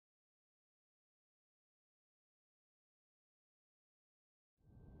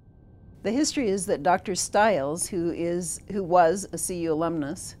The history is that Dr. Stiles, who was a CU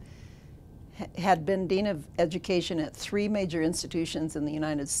alumnus, had been Dean of Education at 3 major institutions in the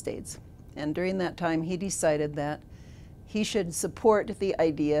United States. And during that time, he decided that he should support the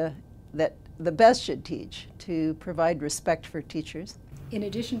idea that the best should teach, to provide respect for teachers. In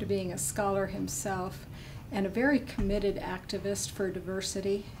addition to being a scholar himself and a very committed activist for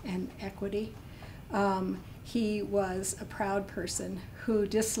diversity and equity, he was a proud person who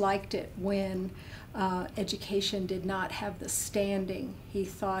disliked it when education did not have the standing he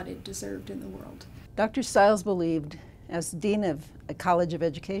thought it deserved in the world. Dr. Stiles believed, as Dean of a College of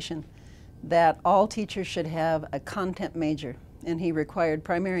Education, that all teachers should have a content major, and he required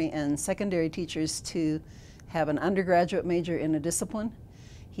primary and secondary teachers to have an undergraduate major in a discipline.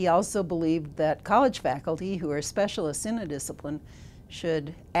 He also believed that college faculty, who are specialists in a discipline,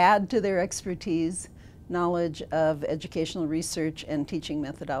 should add to their expertise knowledge of educational research and teaching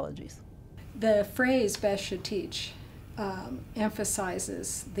methodologies. The phrase "best should teach"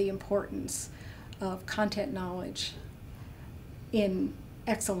 emphasizes the importance of content knowledge in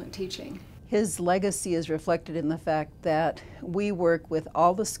excellent teaching. His legacy is reflected in the fact that we work with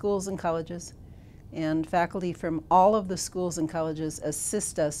all the schools and colleges, and faculty from all of the schools and colleges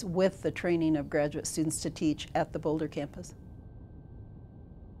assist us with the training of graduate students to teach at the Boulder campus.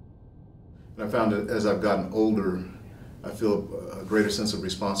 And I found that as I've gotten older, I feel a greater sense of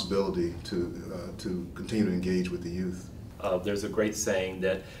responsibility to continue to engage with the youth. There's a great saying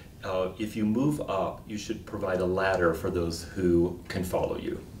that if you move up, you should provide a ladder for those who can follow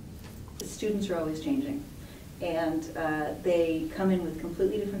you. The students are always changing, and they come in with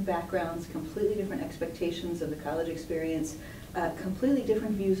completely different backgrounds, completely different expectations of the college experience, completely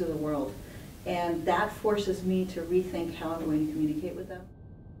different views of the world, and that forces me to rethink how I'm going to communicate with them.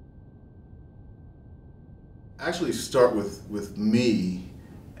 Actually start with me,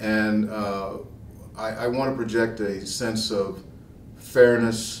 and I want to project a sense of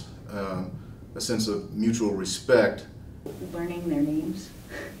fairness, a sense of mutual respect. Learning their names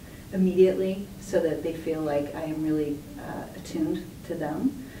immediately so that they feel like I am really attuned to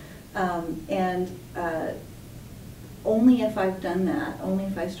them. Only if I've done that, only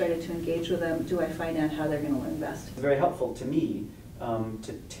if I started to engage with them, do I find out how they're going to learn best. It's very helpful to me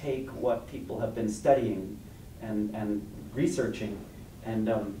to take what people have been studying and researching and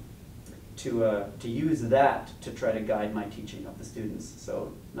to use that to try to guide my teaching of the students.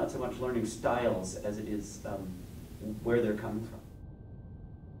 So not so much learning styles as it is where they're coming from.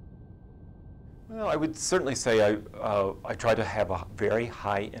 Well, I would certainly say I try to have a very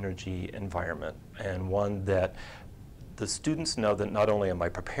high energy environment, and one that the students know that not only am I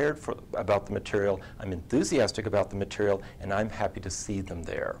prepared about the material, I'm enthusiastic about the material, and I'm happy to see them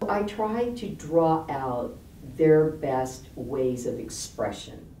there. I try to draw out their best ways of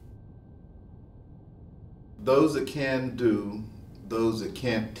expression. Those that can do, those that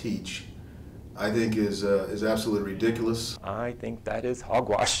can't teach, I think is absolutely ridiculous. I think that is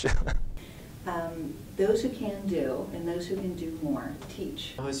hogwash. Those who can do, and those who can do more,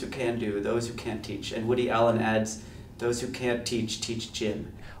 teach. Those who can do, those who can't teach. And Woody Allen adds, those who can't teach, teach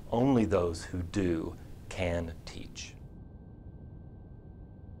gin. Only those who do can teach.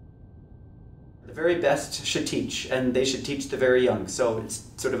 The very best should teach, and they should teach the very young. So it's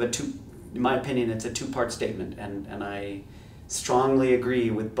sort of in my opinion, it's a two-part statement, and I strongly agree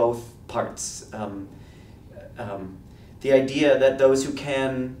with both parts. The idea that those who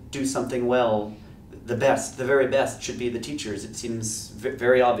can do something well, the very best, should be the teachers, it seems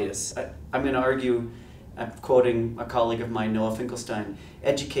very obvious. I'm going to argue, I'm quoting a colleague of mine, Noah Finkelstein,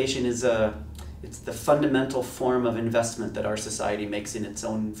 education is it's the fundamental form of investment that our society makes in its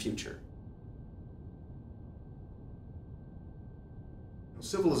own future.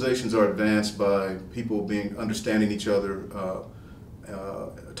 Civilizations are advanced by people understanding each other,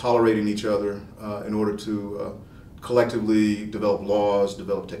 tolerating each other in order to collectively develop laws,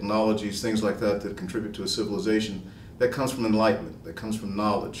 develop technologies, things like that that contribute to a civilization. That comes from enlightenment, that comes from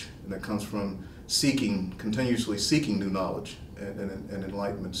knowledge, and that comes from continuously seeking new knowledge and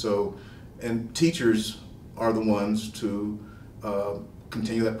enlightenment. So, and teachers are the ones to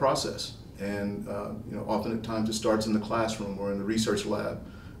continue that process. And often at times it starts in the classroom or in the research lab,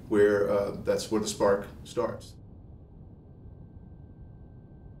 where that's where the spark starts.